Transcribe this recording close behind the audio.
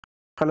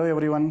Hello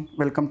everyone,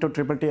 welcome to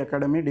TTT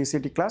Academy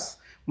D-CET class.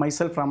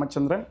 Myself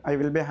Ramachandran, I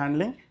will be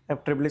handling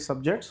FEE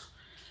subjects.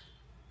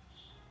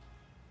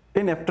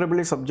 In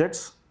FEE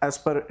subjects, as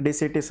per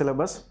D-CET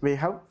syllabus, we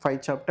have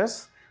 5 chapters.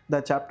 The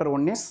chapter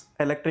 1 is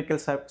electrical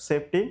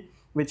safety,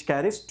 which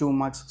carries 2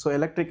 marks. So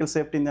electrical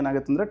safety in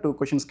the 2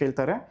 questions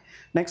keltare.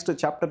 Next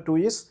chapter 2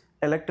 is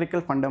electrical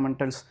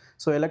fundamentals.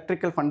 So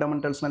electrical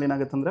fundamentals nalli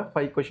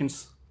 5 questions.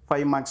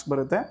 5 marks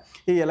ಬರುತ್ತೆ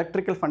ಈ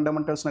electrical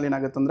fundamentals ನಲ್ಲಿ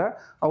ಏನಾಗುತ್ತೆ ಅಂದ್ರೆ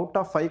out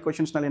of 5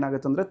 questions ನಲ್ಲಿ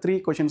ಏನಾಗುತ್ತೆ ಅಂದ್ರೆ 3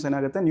 questions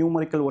ಏನಾಗುತ್ತೆ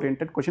numerical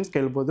oriented questions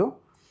ಕೇಳಬಹುದು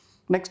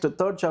next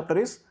third chapter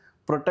is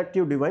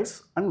protective device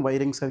and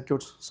wiring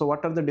circuits so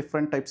what are the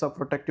different types of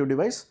protective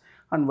device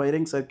and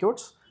wiring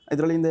circuits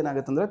ಇದರಲ್ಲಿಂದ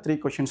ಏನಾಗುತ್ತೆ ಅಂದ್ರೆ 3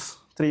 ಕ್ವೆಶ್ಚನ್ಸ್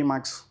 3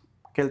 ಮಾರ್ಕ್ಸ್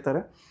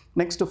ಕೇಳ್ತಾರೆ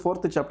next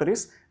fourth chapter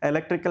is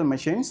electrical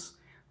machines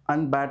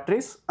and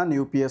batteries and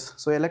UPS.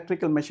 So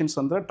electrical machines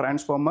under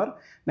transformer,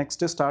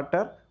 next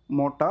starter,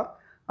 motor,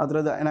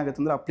 adrada enagutte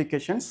andre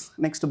applications,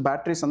 next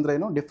batteries andre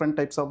different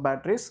types of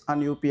batteries and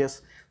UPS.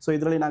 So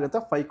idralli enagutte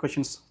 5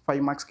 questions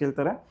 5 marks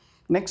keltare.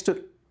 Next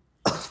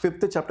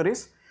fifth chapter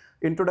is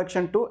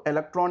introduction to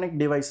electronic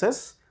devices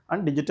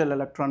and digital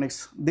electronics.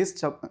 This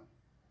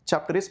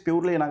chapter is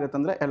purely enagutte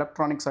andre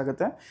electronics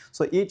agutte.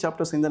 So ee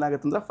chapters inda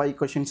enagutte andre 5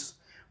 questions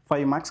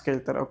 5 marks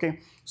keltare. Okay,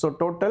 so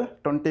total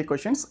 20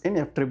 questions in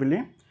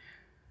FEE.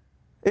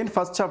 In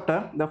first chapter,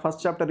 the first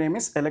chapter name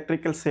is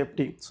electrical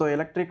safety. So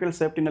electrical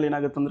safety nalli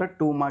enagutte andre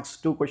 2 marks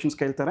 2 questions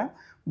keltare.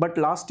 But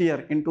last year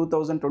in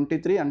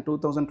 2023 and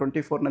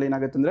 2024 nalli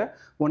enagutte andre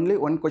only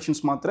 1 questions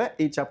matra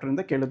ee chapter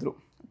inda kelidru.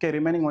 Okay,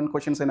 remaining 1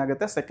 questions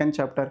enagutte second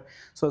chapter.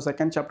 So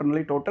second chapter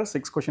nalli total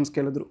 6 questions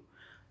kelidru.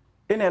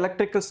 In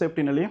electrical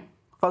safety nalli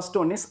first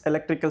one is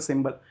electrical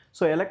symbol.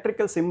 So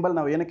electrical symbol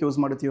ನಾವು ಏನಕ್ಕೆ use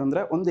ಮಾಡ್ತೀವಿ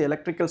ಅಂದ್ರೆ ಒಂದು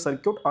electrical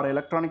circuit R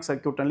electronic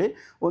circuit ಅಲ್ಲಿ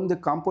ಒಂದು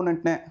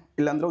component ನೇ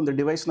ಇಲ್ಲ ಅಂದ್ರೆ ಒಂದು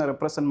ಡಿವೈಸ್ ನ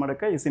ರೆಪ್ರೆಸೆಂಟ್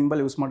ಮಾಡಕ್ಕೆ ಈ ಸಿಂಬಲ್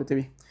ಯೂಸ್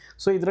ಮಾಡ್ತೀವಿ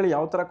ಸೊ ಇದರಲ್ಲಿ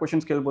ಯಾವ ತರ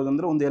ಕ್ವೆಶ್ಚನ್ಸ್ ಕೇಳಬಹುದು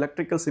ಅಂದ್ರೆ ಒಂದು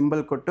ಎಲೆಕ್ಟ್ರಿಕಲ್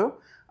ಸಿಂಬಲ್ ಕೊಟ್ಟು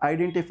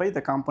ಐಡೆಂಟಿಫೈ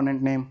ದ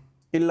ಕಾಂಪೋನೆಂಟ್ ನೇಮ್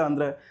ಇಲ್ಲ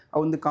ಅಂದ್ರೆ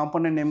ಆ ಒಂದು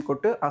ಕಾಂಪೋನೆಂಟ್ ನೇಮ್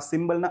ಕೊಟ್ಟು ಆ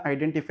ಸಿಂಬಲ್ ನ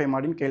ಐಡೆಂಟಿಫೈ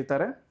ಮಾಡಿ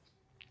ಕೇಳ್ತಾರೆ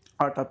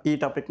ಈ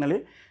ಟಾಪಿಕ್ ನಲ್ಲಿ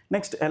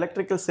ನೆಕ್ಸ್ಟ್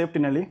ಎಲೆಕ್ಟ್ರಿಕಲ್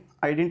ಸೇಫ್ಟಿ ನಲ್ಲಿ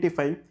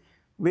identify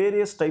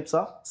various types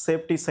of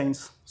safety signs.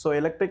 So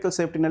electrical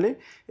safety nalli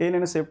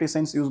enenu safety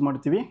signs use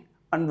ಮಾಡ್ತೀವಿ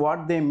and what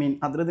they mean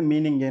adrada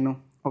meaning ಏನು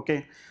okay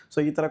so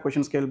ee tara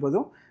questions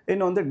kelbodu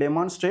ಇನ್ನೊಂದು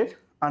demonstrate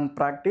and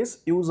practice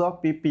use of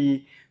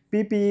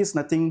PPE is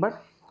nothing but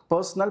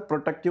personal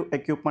protective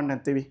equipment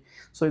ಅಂತೀವಿ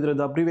so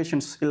ಇದ್ರದ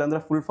abbreviations ಇಲ್ಲ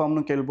ಅಂದ್ರೆ full form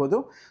ನು kelbodu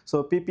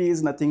so PPE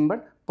is nothing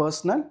but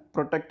personal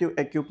protective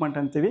equipment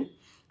ಅಂತೀವಿ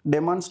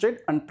demonstrate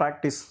and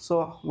practice. So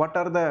what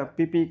are the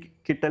PPE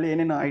kit ಅಲ್ಲಿ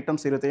ಏನೇನು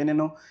items ಇರುತ್ತೆ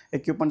ಏನೇನು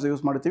equipments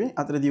use ಮಾಡ್ತೀವಿ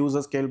ಅದರದ್ದು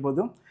ಯೂಸಸ್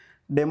ಕೇಳ್ಬೋದು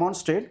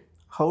demonstrate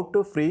how to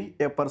free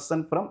a person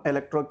from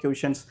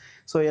electrocutions.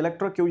 So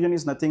electrocution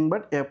is nothing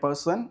but a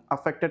person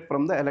affected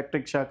from the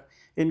electric shock.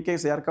 In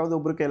case ಯಾರ್ಕಾவது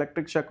ಒಬ್ಬರಿಗೆ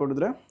electric shock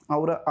ಹೊಡೆದ್ರೆ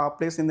ಅವರ ಆ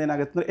ಪ್ಲೇಸ್ ಇಂದ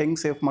ಏನಾಗುತ್ತೆ ಅಂದ್ರೆ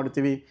ಹೆಂಗ್ ಸೇಫ್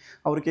ಮಾಡ್ತೀವಿ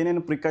ಅವ್ರಿಗೆ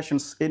ಏನೇನು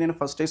ಪ್ರಿಕಾಷನ್ಸ್ ಏನೇನು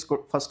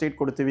ಫಸ್ಟ್ ಏಡ್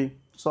ಕೊಡ್ತೀವಿ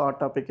ಸೊ ಆ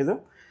ಟಾಪಿಕ್ ಇದು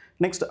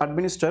next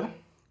administer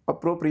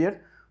appropriate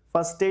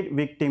first aid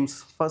victims.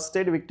 First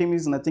aid victim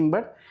is nothing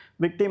but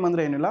victim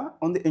andre enilla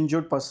ಒಂದು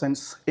injured persons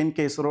in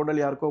case road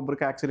ಅಲ್ಲಿ ಯಾರಿಕೋ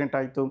ಒಬ್ಬರಿಗೆ ಆಕ್ಸಿಡೆಂಟ್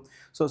ಆಯಿತು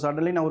ಸೊ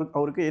ಸಡನ್ಲಿ ನಾವು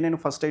ಅವ್ರಿಗೆ ಏನೇನು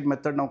ಫಸ್ಟ್ ಏಡ್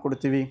ಮೆಥಡ್ ನಾವು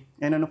ಕೊಡ್ತೀವಿ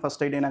ಏನೇನು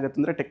ಫಸ್ಟ್ ಏಡ್ ಏನಾಗುತ್ತೆ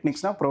ಅಂದರೆ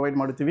ಟೆಕ್ನಿಕ್ಸ್ನ ಪ್ರೊವೈಡ್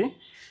ಮಾಡ್ತೀವಿ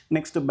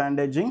ನೆಕ್ಸ್ಟ್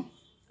ಬ್ಯಾಂಡೇಜಿಂಗ್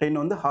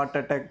ಇನ್ನೊಂದು heart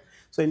attack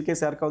so in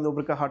case ಯಾರಿಕಾவது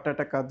ಒಬ್ರಿಗೆ ಹಾರ್ಟ್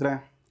ಅಟ್ಯಾಕ್ ಆದರೆ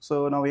ಸೊ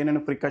ನಾವು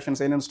ಏನೇನು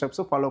ಪ್ರಿಕಾಷನ್ಸ್ ಏನೇನು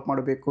ಸ್ಟೆಪ್ಸು ಫಾಲೋ ಅಪ್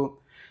ಮಾಡಬೇಕು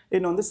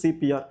ಇನ್ನೊಂದು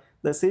CPR.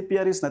 The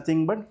CPR is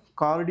nothing but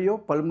cardio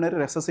pulmonary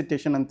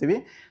resuscitation ಅಂತೀವಿ.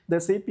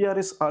 The CPR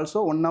is also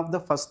one of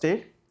the first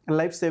aid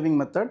life saving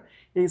method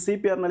ಈ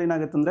CPR ನಲ್ಲಿ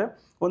ಏನಾಗುತ್ತೆ ಅಂದರೆ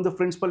ಒಂದು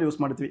ಪ್ರಿನ್ಸಿಪಲ್ ಯೂಸ್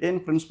ಮಾಡ್ತೀವಿ ಏನು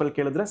ಪ್ರಿನ್ಸಿಪಲ್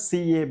ಕೇಳಿದ್ರೆ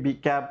CAB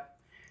cab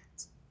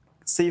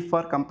C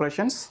for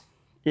compressions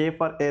A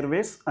for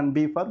Airways and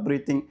B for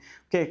breathing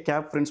okay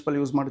cab principal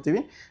use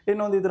ಮಾಡ್ತೀವಿ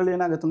ಇನ್ನೊಂದು ಇದರಲ್ಲಿ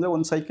ಏನಾಗುತ್ತೆ ಅಂದರೆ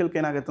ಒಂದು ಸೈಕಲ್ಗೆ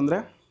ಏನಾಗುತ್ತೆ ಅಂದರೆ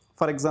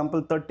for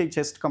example 30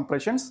 chest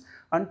compressions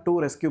and 2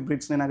 rescue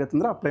ಬ್ರೀತ್ಸ್ನ ಏನಾಗುತ್ತೆ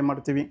ಅಂದರೆ ಅಪ್ಲೈ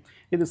ಮಾಡ್ತೀವಿ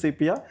ಇದು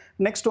CPR.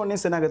 ನೆಕ್ಸ್ಟ್ ಒನ್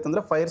ಇಸ್ ಏನಾಗುತ್ತೆ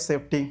ಅಂದರೆ fire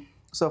safety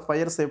so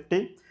fire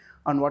safety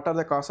and what are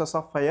the causes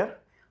of fire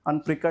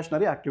and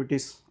precautionary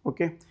activities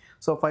okay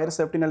so fire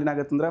ಸೇಫ್ಟಿನಲ್ಲಿ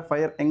ಏನಾಗುತ್ತೆ ಅಂದರೆ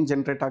ಫೈರ್ ಹೆಂಗೆ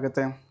ಜನ್ರೇಟ್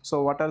ಆಗುತ್ತೆ so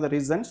what are the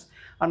reasons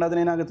and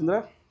ಅದನ್ನೇನಾಗುತ್ತೆ ಅಂದರೆ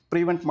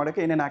prevent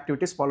ಮಾಡೋಕ್ಕೆ ಏನೇನು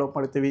activities follow up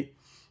ಮಾಡ್ತೀವಿ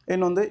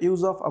ಇನ್ನೊಂದು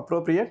use of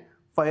appropriate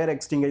fire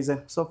ಎಕ್ಸ್ಟಿಂಗೈಸರ್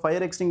so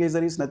fire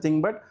ಎಕ್ಸ್ಟಿಂಗೈಸರ್ is nothing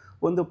but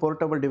ಒಂದು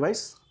ಪೋರ್ಟಬಲ್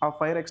ಡಿವೈಸ್ ಆ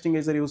ಫೈರ್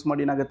ಎಕ್ಸ್ಟಿಂಗೈಸರ್ ಯೂಸ್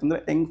ಮಾಡಿ ಏನಾಗುತ್ತೆ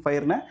ಅಂದರೆ ಹೆಂಗೆ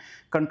ಫೈರ್ನ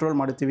ಕಂಟ್ರೋಲ್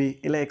ಮಾಡ್ತೀವಿ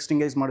ಇಲ್ಲ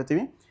ಎಕ್ಸ್ಟಿಂಗೈಸ್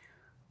ಮಾಡ್ತೀವಿ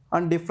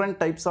and different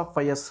types of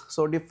fires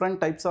so different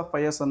types of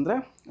fires ಅಂದರೆ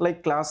like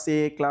class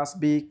A class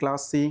B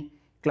class C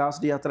class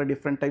D ಆ ಥರ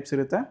ಡಿಫ್ರೆಂಟ್ ಟೈಪ್ಸ್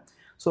ಇರುತ್ತೆ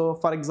so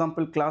for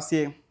example class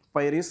A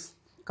fire is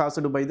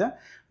caused by the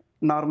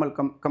normal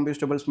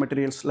combustibles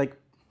materials like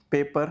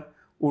paper,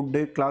 wood,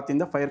 cloth in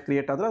the fire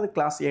create adra adu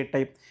class A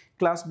type.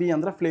 Class B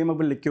andra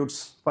flammable liquids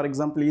for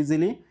example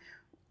easily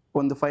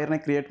ಒಂದು fire ನ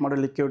create ಮಾಡೋ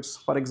liquids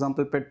for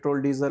example petrol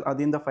diesel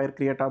ಅದರಿಂದ fire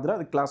create ಆದ್ರೆ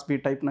ಅದು class B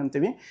type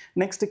ಅಂತೀವಿ.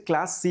 Next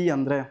class C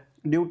ಅಂದರೆ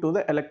due to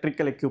the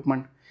electrical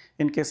equipment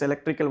in case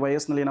electrical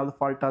ವೈರ್ಸ್ನಲ್ಲಿ ಏನಾದರೂ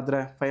fault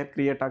ಆದರೆ ಫೈರ್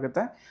ಕ್ರಿಯೇಟ್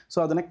ಆಗುತ್ತೆ ಸೊ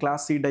ಅದನ್ನು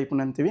ಕ್ಲಾಸ್ C ಟೈಪ್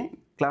ಅಂತೀವಿ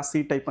ಕ್ಲಾಸ್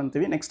C ಟೈಪ್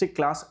ಅಂತೀವಿ. Next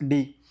class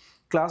D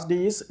Class D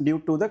is due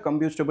to the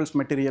combustibles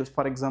materials,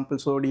 for example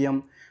sodium,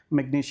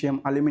 magnesium,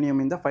 aluminum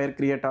in the fire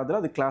create ಆದರೆ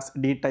ಅದು class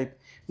D type.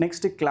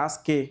 Next class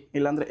K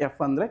ಇಲ್ಲಾಂದ್ರೆ F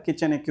ಅಂದರೆ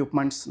kitchen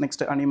equipments,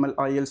 next animal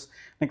oils,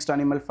 next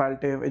animal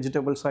fat,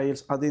 vegetables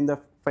oils ಅದರಿಂದ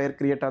fire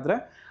create ಆದರೆ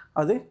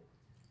ಅದು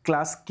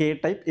class K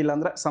type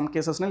ಇಲ್ಲಾಂದ್ರೆ some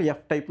cases ನಲ್ಲಿ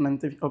F type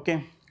ನಂತೀವಿ. Okay,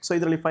 so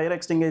ಇದರಲ್ಲಿ ಫೈರ್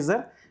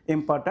ಎಕ್ಸ್ಟಿಂಗೈಸರ್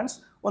ಇಂಪಾರ್ಟೆನ್ಸ್.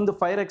 ಒಂದು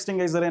ಫೈರ್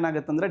ಎಕ್ಸ್ಟಿಂಗೈಸರ್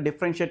ಏನಾಗುತ್ತೆ ಅಂದರೆ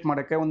ಡಿಫ್ರೆನ್ಷಿಯೇಟ್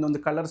ಮಾಡೋಕ್ಕೆ ಒಂದೊಂದು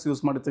ಕಲರ್ಸ್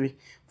ಯೂಸ್ ಮಾಡ್ತೀವಿ.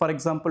 ಫಾರ್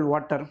ಎಕ್ಸಾಂಪಲ್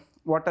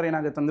ವಾಟರ್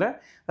ಏನಾಗುತ್ತೆ ಅಂದರೆ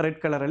ರೆಡ್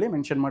ಕಲರಲ್ಲಿ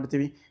ಮೆನ್ಷನ್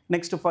ಮಾಡ್ತೀವಿ.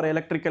 ನೆಕ್ಸ್ಟ್ ಫಾರ್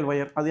ಎಲೆಕ್ಟ್ರಿಕಲ್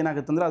ವೈರ್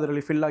ಅದೇನಾಗುತ್ತೆ ಅಂದರೆ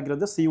ಅದರಲ್ಲಿ ಫಿಲ್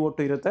ಆಗಿರೋದು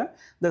CO2 ಇರುತ್ತೆ.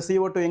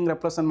 CO2 ಹೆಂಗೆ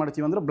ರೆಪ್ರೆಸೆಂಟ್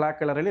ಮಾಡ್ತೀವಿ ಅಂದರೆ ಬ್ಲ್ಯಾಕ್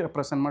ಕಲರಲ್ಲಿ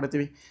ರೆಪ್ರೆಸೆಂಟ್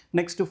ಮಾಡ್ತೀವಿ.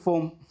 ನೆಕ್ಸ್ಟ್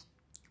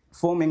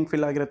ಫೋಮ್ ಹೆಂಗೆ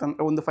ಫಿಲ್ ಆಗಿರುತ್ತೆ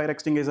ಅಂದರೆ ಒಂದು ಫೈರ್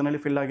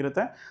ಎಕ್ಸ್ಟಿಂಗೈಸರ್ನಲ್ಲಿ ಫಿಲ್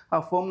ಆಗಿರುತ್ತೆ. ಆ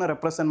ಫೋಮ್ನ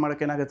ರೆಪ್ರೆಸೆಂಟ್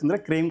ಮಾಡೋಕ್ಕೆ ಏನಾಗುತ್ತೆ ಅಂದರೆ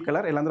ಕ್ರೀಮ್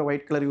ಕಲರ್ ಇಲ್ಲಾಂದರೆ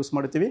ವೈಟ್ ಕಲರ್ ಯೂಸ್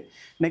ಮಾಡ್ತೀವಿ.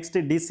 ನೆಕ್ಸ್ಟ್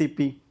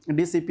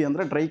DCP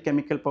ಅಂದರೆ ಡ್ರೈ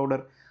ಕೆಮಿಕಲ್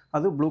ಪೌಡರ್,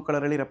 ಅದು ಬ್ಲೂ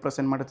ಕಲರಲ್ಲಿ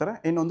ರೆಪ್ರೆಸೆಂಟ್ ಮಾಡ್ತಾರೆ.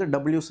 ಇನ್ನೊಂದು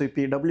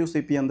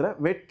WCP ಅಂದರೆ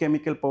ವೆಟ್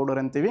ಕೆಮಿಕಲ್ ಪೌಡರ್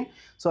ಅಂತೀವಿ.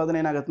 ಸೊ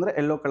ಅದನ್ನೇನಾಗುತ್ತೆ ಅಂದರೆ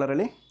ಯೆಲ್ಲೋ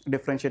ಕಲರಲ್ಲಿ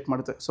ಡಿಫ್ರೆನ್ಷಿಯೇಟ್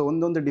ಮಾಡುತ್ತೆ. ಸೊ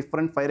ಒಂದೊಂದು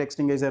ಡಿಫ್ರೆಂಟ್ ಫೈರ್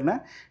ಎಕ್ಸ್ಟಿಂಗೈಸರ್ನ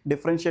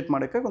ಡಿಫ್ರೆನ್ಷಿಯೇಟ್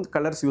ಮಾಡೋಕ್ಕೆ ಒಂದು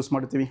ಕಲರ್ಸ್ ಯೂಸ್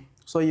ಮಾಡ್ತೀವಿ.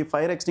 ಸೊ ಈ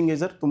ಫೈರ್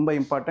ಎಕ್ಸ್ಟಿಂಗೈಸರ್ ತುಂಬ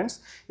ಇಂಪಾರ್ಟೆಂಟ್ಸ್.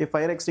 ಈ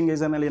ಫೈರ್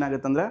ಎಕ್ಸ್ಟಿಂಗೈಸರ್ನಲ್ಲಿ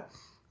ಏನಾಗುತ್ತೆ ಅಂದರೆ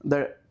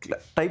the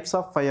types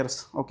of fires,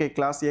 okay,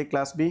 class A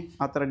class B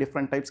ಆ ಥರ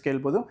ಡಿಫ್ರೆಂಟ್ ಟೈಪ್ಸ್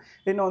ಕೇಳ್ಬೋದು.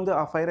 ಇನ್ನೊಂದು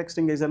ಆ ಫೈರ್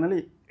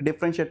ಎಕ್ಸ್ಟಿಂಗೈಸರ್ನಲ್ಲಿ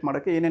ಡಿಫ್ರೆನ್ಷಿಯೇಟ್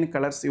ಮಾಡೋಕ್ಕೆ ಏನೇನು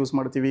ಕಲರ್ಸ್ ಯೂಸ್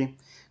ಮಾಡ್ತೀವಿ,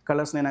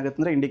 ಕಲರ್ಸ್ನ ಏನಾಗುತ್ತೆ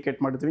ಅಂದರೆ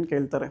ಇಂಡಿಕೇಟ್ ಮಾಡ್ತೀವಿ ಅಂತ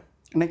ಕೇಳ್ತಾರೆ.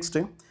 Next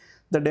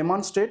the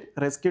demonstrate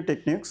rescue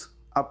techniques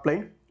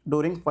applied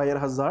during fire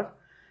hazard,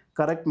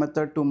 correct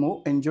method to move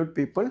injured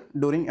people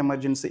during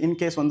emergency. In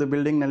case ಒಂದು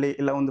ಬಿಲ್ಡಿಂಗ್ನಲ್ಲಿ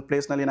ಇಲ್ಲ ಒಂದು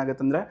ಪ್ಲೇಸ್ನಲ್ಲಿ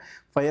ಏನಾಗುತ್ತೆ ಅಂದರೆ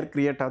ಫೈರ್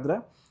ಕ್ರಿಯೇಟ್ ಆದರೆ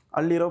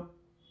ಅಲ್ಲಿರೋ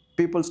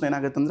ಪೀಪಲ್ಸ್ನ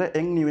ಏನಾಗುತ್ತೆ ಅಂದರೆ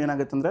ಹೆಂಗೆ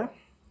ನೀವೇನಾಗುತ್ತೆ ಅಂದರೆ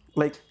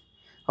ಲೈಕ್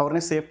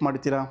ಅವ್ರನ್ನೇ ಸೇಫ್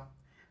ಮಾಡ್ತೀರಾ.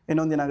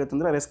 ಇನ್ನೊಂದು ಏನಾಗುತ್ತೆ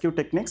ಅಂದರೆ rescue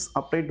techniques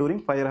applied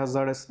during fire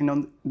hazardous,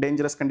 ಇನ್ನೊಂದು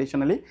ಡೇಂಜರಸ್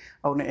ಕಂಡೀಷನಲ್ಲಿ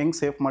ಅವ್ರನ್ನ ಹೆಂಗೆ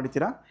ಸೇಫ್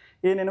ಮಾಡ್ತೀರಾ,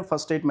 ಏನೇನು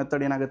ಫಸ್ಟ್ ಏಡ್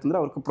ಮೆಥಡ್ ಏನಾಗುತ್ತೆ ಅಂದರೆ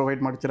ಅವ್ರಿಗೆ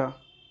ಪ್ರೊವೈಡ್ ಮಾಡ್ತೀರಾ.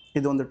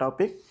 ಇದೊಂದು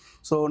topic.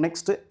 So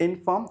next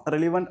inform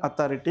relevant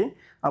authority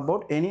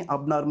about any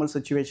abnormal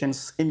situations.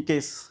 In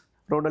case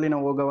ರೋಡಲ್ಲಿ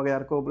ನಾವು ಹೋಗೋವಾಗ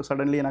ಯಾರಿಗೋ ಒಬ್ಬರು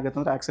ಸಡನ್ಲಿ ಏನಾಗುತ್ತೆ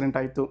ಅಂದರೆ ಆಕ್ಸಿಡೆಂಟ್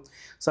ಆಯಿತು,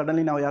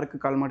 ಸಡನ್ಲಿ ನಾವು ಯಾರಿಗೆ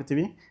ಕಾಲ್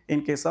ಮಾಡ್ತೀವಿ,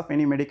 in case of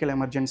any medical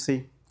emergency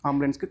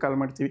ಆಂಬುಲೆನ್ಸ್ಗೆ ಕಾಲ್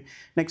ಮಾಡ್ತೀವಿ.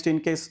 ನೆಕ್ಸ್ಟ್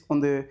ಇನ್ ಕೇಸ್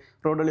ಒಂದು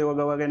ರೋಡಲ್ಲಿ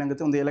ಹೋಗೋವಾಗ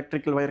ಏನಾಗುತ್ತೆ ಒಂದು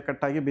ಎಲೆಕ್ಟ್ರಿಕಲ್ ವೈರ್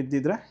ಕಟ್ಟಾಗಿ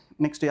ಬಿದ್ದಿದ್ರೆ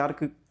ನೆಕ್ಸ್ಟ್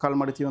ಯಾರಿಗೆ ಕಾಲ್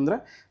ಮಾಡ್ತೀವಿ ಅಂದರೆ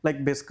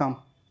ಲೈಕ್ ಬೆಸ್ಕಾಮ್,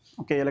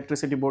 ಓಕೆ,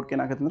 ಎಲೆಕ್ಟ್ರಿಸಿಟಿ ಬೋರ್ಡ್ಗೆ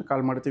ಏನಾಗುತ್ತೆ ಅಂದರೆ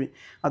ಕಾಲ್ ಮಾಡ್ತೀವಿ.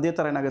 ಅದೇ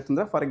ಥರ ಏನಾಗುತ್ತೆ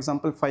ಅಂದರೆ ಫಾರ್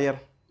ಎಕ್ಸಾಂಪಲ್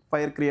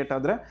ಫೈರ್ ಕ್ರಿಯೇಟ್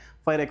ಆದರೆ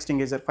ಫೈರ್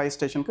ಎಕ್ಸ್ಟಿಂಗೈಸರ್ ಫೈರ್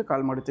ಸ್ಟೇಷನ್ಗೆ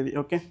ಕಾಲ್ ಮಾಡ್ತೀವಿ.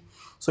 ಓಕೆ,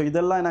 ಸೊ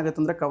ಇದೆಲ್ಲ ಏನಾಗುತ್ತೆ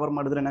ಅಂದರೆ ಕವರ್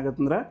ಮಾಡಿದ್ರೆ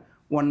ಏನಾಗುತ್ತೆ ಅಂದರೆ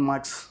 1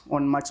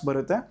 ಮಾರ್ಕ್ಸ್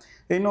ಬರುತ್ತೆ.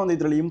 ಇನ್ನೊಂದು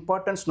ಇದರಲ್ಲಿ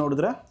ಇಂಪಾರ್ಟೆನ್ಸ್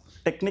ನೋಡಿದ್ರೆ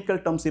ಟೆಕ್ನಿಕಲ್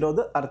ಟರ್ಮ್ಸ್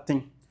ಇರೋದು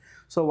earthing.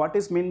 So what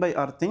is mean by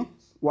earthing,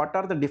 what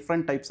are the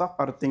different types of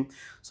earthing.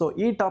 So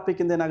ಈ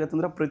ಟಾಪಿಕಿಂದ ಏನಾಗುತ್ತೆ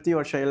ಅಂದರೆ ಪ್ರತಿ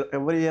ವರ್ಷ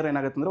ಎವ್ರಿ ಇಯರ್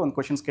ಏನಾಗುತ್ತೆ ಅಂದರೆ ಒಂದು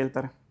ಕ್ವಶನ್ಸ್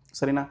ಕೇಳ್ತಾರೆ,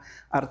 ಸರಿನಾ.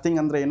 ಅರ್ಥಿಂಗ್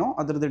ಅಂದರೆ ಏನು,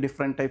 ಅದರದ್ದು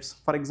different types.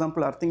 For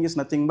example earthing is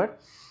nothing but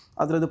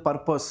ಅದರದ್ದು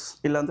ಪರ್ಪಸ್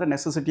ಇಲ್ಲಾಂದರೆ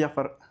ನೆಸೆಸಿಟಿ ಆಫ್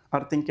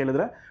ಅರ್ಥಿಂಗ್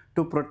ಕೇಳಿದ್ರೆ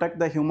to protect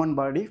the human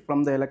body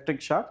from the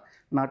electric shock,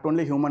 not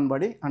only human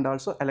body and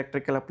also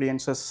electrical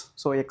ಅಪ್ಲಿಯನ್ಸಸ್.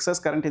 So excess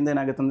ಕರೆಂಟಿಂದ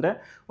ಏನಾಗುತ್ತೆ ಅಂದರೆ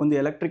ಒಂದು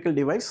electrical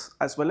device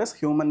as well as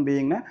human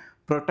ಬೀಯಿಂಗ್ನ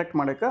protect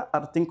ಮಾಡೋಕ್ಕೆ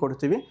earthing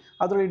ಕೊಡ್ತೀವಿ.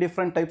 ಅದರಲ್ಲಿ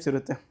different types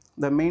ಇರುತ್ತೆ.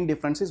 The main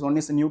difference is one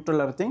is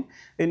neutral earthing,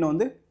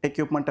 ಇನ್ನೊಂದು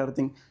equipment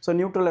earthing. So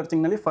neutral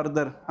ಅರ್ಥಿಂಗ್ನಲ್ಲಿ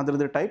further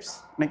ಅದರದ್ದು types.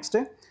 Next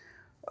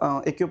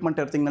equipment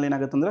ಅರ್ಥಿಂಗ್ನಲ್ಲಿ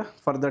ಏನಾಗುತ್ತೆ ಅಂದರೆ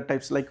further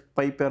types like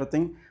pipe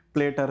earthing,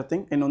 plate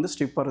earthing, ಇನ್ನೊಂದು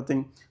strip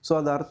earthing. So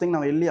ಅದು ಅರ್ಥಿಂಗ್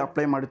ನಾವು ಎಲ್ಲಿ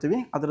ಅಪ್ಲೈ ಮಾಡ್ತೀವಿ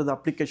ಅದರದ್ದು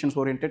ಅಪ್ಲಿಕೇಶನ್ಸ್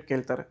ಓರಿಯೆಂಟೆಡ್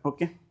ಕೇಳ್ತಾರೆ.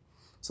 ಓಕೆ,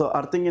 ಸೊ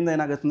ಅರ್ಥಿಂಗಿಂದ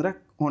ಏನಾಗುತ್ತೆ ಅಂದರೆ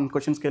ಒಂದು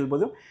ಕ್ವಶನ್ಸ್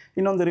ಕೇಳ್ಬೋದು.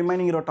 ಇನ್ನೊಂದು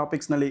ರಿಮೈನಿಂಗ್ ಇರೋ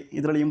ಟಾಪಿಕ್ಸ್ನಲ್ಲಿ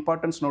ಇದರಲ್ಲಿ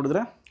ಇಂಪಾರ್ಟೆನ್ಸ್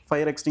ನೋಡಿದ್ರೆ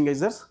ಫೈರ್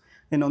ಎಕ್ಸ್ಟಿಂಗೈಸರ್ಸ್,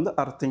 ಇನ್ನೊಂದು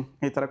ಅರ್ಥಿಂಗ್,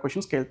 ಈ ಥರ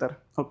ಕ್ವಶನ್ಸ್ ಕೇಳ್ತಾರೆ.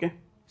 ಓಕೆ,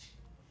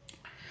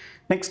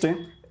 ನೆಕ್ಸ್ಟ್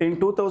ಇನ್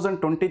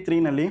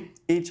 2023ನಲ್ಲಿ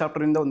ಈ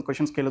ಚಾಪ್ಟರಿಂದ ಒಂದು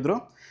ಕ್ವಶನ್ಸ್ ಕೇಳಿದ್ರು.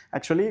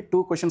 ಆ್ಯಕ್ಚುಲಿ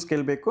 2 ಕ್ವಶನ್ಸ್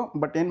ಕೇಳಬೇಕು,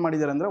 ಬಟ್ ಏನು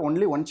ಮಾಡಿದ್ದಾರೆ ಅಂದರೆ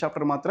ಓನ್ಲಿ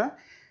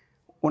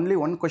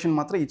ಒಂದು ಕ್ವಶನ್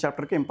ಮಾತ್ರ ಈ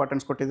ಚಾಪ್ಟರ್ಗೆ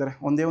ಇಂಪಾರ್ಟೆನ್ಸ್ ಕೊಟ್ಟಿದ್ದಾರೆ.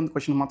 ಒಂದೇ ಒಂದು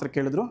ಕ್ವಶನ್ ಮಾತ್ರ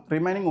ಕೇಳಿದ್ರು.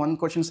 ರಿಮೈನಿಂಗ್ 1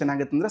 ಕ್ವಶನ್ಸ್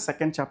ಏನಾಗುತ್ತೆ ಅಂದರೆ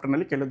ಸೆಕೆಂಡ್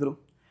ಚಾಪ್ಟರ್ನಲ್ಲಿ ಕೇಳಿದ್ರು.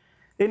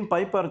 ಇನ್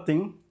pipe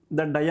earthing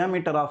the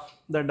diameter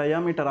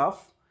of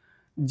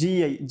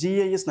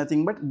GI is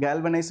nothing but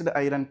galvanized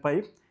iron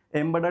pipe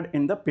embedded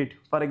in the pit.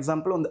 For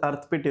example ಒಂದು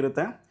ಅರ್ತ್ ಪಿಟ್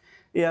ಇರುತ್ತೆ.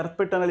 ಈ ಅರ್ತ್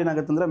ಪಿಟ್ಟಲ್ಲಿ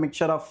ಏನಾಗುತ್ತೆ ಅಂದರೆ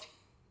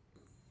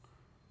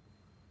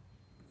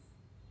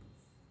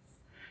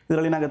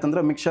ಇದರಲ್ಲಿ ಏನಾಗುತ್ತೆ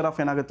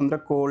ಅಂದರೆ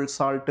ಕೋಲ್ಡ್,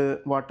 ಸಾಲ್ಟ್,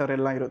 ವಾಟರ್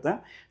ಎಲ್ಲ ಇರುತ್ತೆ.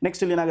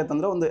 ನೆಕ್ಸ್ಟ್ ಇಲ್ಲಿ ಏನಾಗುತ್ತೆ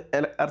ಅಂದರೆ ಒಂದು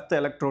ಅರ್ತ್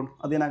ಎಲೆಕ್ಟ್ರೋಡ್,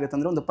 ಅದೇನಾಗುತ್ತೆ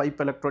ಅಂದರೆ ಒಂದು ಪೈಪ್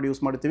ಎಲೆಕ್ಟ್ರೋಡ್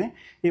ಯೂಸ್ ಮಾಡ್ತೀವಿ.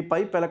 ಈ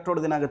ಪೈಪ್ ಎಲೆಕ್ಟ್ರೋಡ್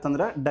ಏನಾಗುತ್ತೆ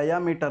ಅಂದರೆ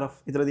ಡಯಾಮೀಟರ್ ಆಫ್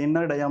ಇದರದ್ದು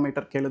ಇನ್ನರ್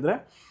ಡಯಾಮೀಟರ್ ಕೇಳಿದ್ರೆ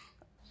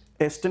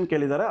ಎಷ್ಟನ್ನು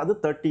ಕೇಳಿದ್ದಾರೆ, ಅದು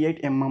 38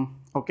 mm.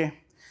 ಓಕೆ,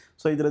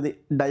 ಸೊ ಇದರದ್ದು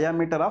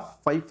ಡಯಾಮೀಟರ್ ಆಫ್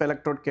ಪೈಪ್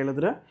ಎಲೆಕ್ಟ್ರೋಡ್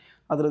ಕೇಳಿದ್ರೆ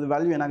ಅದರದ್ದು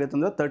ವ್ಯಾಲ್ಯೂ ಏನಾಗುತ್ತೆ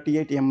ಅಂದರೆ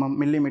 38 mm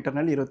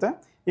ಮಿಲಿಮೀಟರ್ನಲ್ಲಿ ಇರುತ್ತೆ.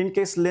 ಇನ್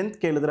ಕೇಸ್ ಲೆಂತ್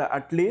ಕೇಳಿದ್ರೆ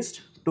ಅಟ್ಲೀಸ್ಟ್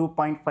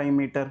 2.5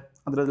 ಮೀಟರ್.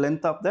 ಅದರದ್ದು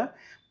length of the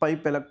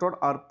pipe electrode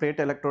R plate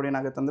electrode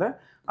ಏನಾಗುತ್ತೆ ಅಂದರೆ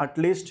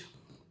ಅಟ್ಲೀಸ್ಟ್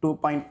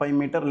 2.5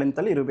 ಮೀಟರ್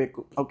ಲೆಂತಲ್ಲಿ ಇರಬೇಕು.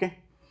 Okay,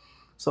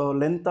 so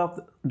length of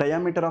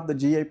diameter of the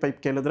GI pipe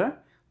ಕೇಳಿದ್ರೆ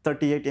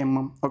 38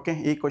 mm. ಓಕೆ,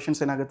 ಈ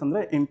ಕ್ವಶನ್ಸ್ ಏನಾಗುತ್ತೆ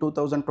ಅಂದರೆ ಇನ್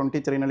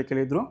 2023ನಲ್ಲಿ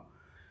ಕೇಳಿದ್ರು.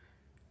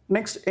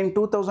 ನೆಕ್ಸ್ಟ್ ಇನ್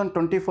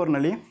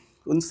 2024ನಲ್ಲಿ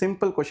ಒಂದು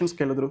ಸಿಂಪಲ್ ಕ್ವಶನ್ಸ್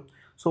ಕೇಳಿದ್ರು.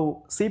 So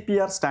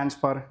CPR stands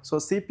for. So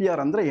CPR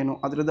ಅಂದರೆ ಏನು,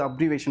 ಅದರದ್ದು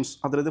ಅಬ್ರಿವೇಷನ್ಸ್,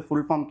 ಅದರದ್ದು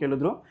ಫುಲ್ ಫಾರ್ಮ್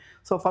ಕೇಳಿದ್ರು.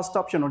 ಸೊ ಫಸ್ಟ್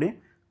ಆಪ್ಷನ್ ನೋಡಿ,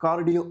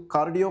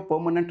 ಕಾರ್ಡಿಯೋ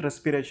ಪರ್ಮನೆಂಟ್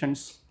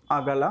ರೆಸ್ಪಿರೇಷನ್ಸ್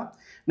ಆಗಲ್ಲ.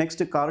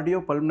 ನೆಕ್ಸ್ಟ್ ಕಾರ್ಡಿಯೋ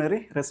ಪಲ್ಮನರಿ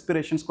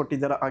ರೆಸ್ಪಿರೇಷನ್ಸ್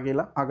ಕೊಟ್ಟಿದ್ದಾರೆ,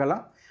 ಆಗಲ್ಲ.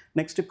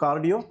 Next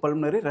cardio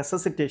pulmonary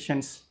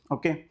ರೆಸಸಿಟೇಷನ್ಸ್.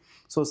 Okay,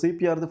 so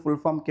CPRದು full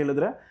form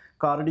ಕೇಳಿದ್ರೆ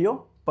ಕಾರ್ಡಿಯೋ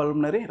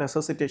ಪಲ್ಮನರಿ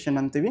ರೆಸಸಿಟೇಷನ್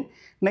ಅಂತೀವಿ.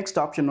 ನೆಕ್ಸ್ಟ್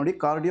ಆಪ್ಷನ್ ನೋಡಿ,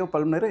 ಕಾರ್ಡಿಯೋ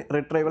ಪಲ್ಮನರಿ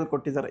ರಿಟ್ರೈವಲ್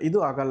ಕೊಟ್ಟಿದ್ದಾರೆ, ಇದು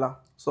ಆಗಲ್ಲ.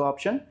 So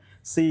option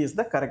C is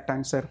the correct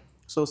answer.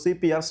 So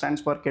CPR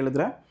stands for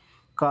ಕೇಳಿದ್ರೆ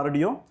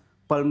ಕಾರ್ಡಿಯೋ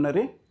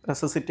ಪಲ್ಮನರಿ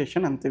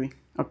ರೆಸಸಿಟೇಷನ್ ಅಂತೀವಿ.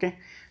 ಓಕೆ,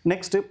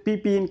 ನೆಕ್ಸ್ಟ್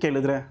PPE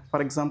ಕೇಳಿದ್ರೆ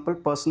for example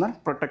personal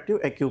protective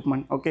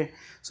equipment. Okay,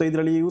 so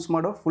ಇದರಲ್ಲಿ ಯೂಸ್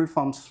ಮಾಡೋ full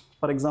forms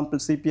for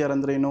example CPR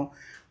ಅಂದರೆ ಏನು,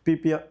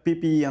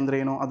 PPE ಅಂದರೆ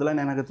ಏನು, ಅದೆಲ್ಲ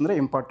ಏನಾಗುತ್ತೆ ಅಂದರೆ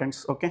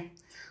ಇಂಪಾರ್ಟೆಂಟ್ಸ್. ಓಕೆ,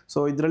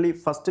 ಸೊ ಇದರಲ್ಲಿ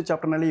ಫಸ್ಟ್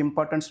ಚಾಪ್ಟರ್ನಲ್ಲಿ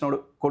ಇಂಪಾರ್ಟೆನ್ಸ್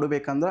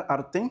ಕೊಡಬೇಕಂದ್ರೆ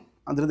ಅರ್ಥಿಂಗ್,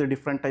 ಅದ್ರದ್ದು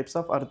ಡಿಫ್ರೆಂಟ್ ಟೈಪ್ಸ್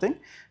ಆಫ್ ಅರ್ಥಿಂಗ್.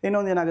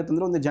 ಇನ್ನೊಂದು ಏನಾಗುತ್ತೆ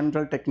ಅಂದರೆ ಒಂದು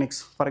general techniques,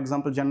 for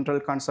example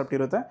general concept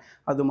ಇರುತ್ತೆ,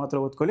 ಅದು ಮಾತ್ರ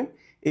ಓದ್ಕೊಳ್ಳಿ.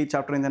 ಈ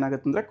ಚಾಪ್ಟರಿಂದ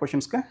ಏನಾಗುತ್ತೆ ಅಂದರೆ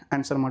ಕ್ವಶನ್ಸ್ಗೆ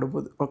ಆನ್ಸರ್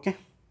ಮಾಡ್ಬೋದು. ಓಕೆ.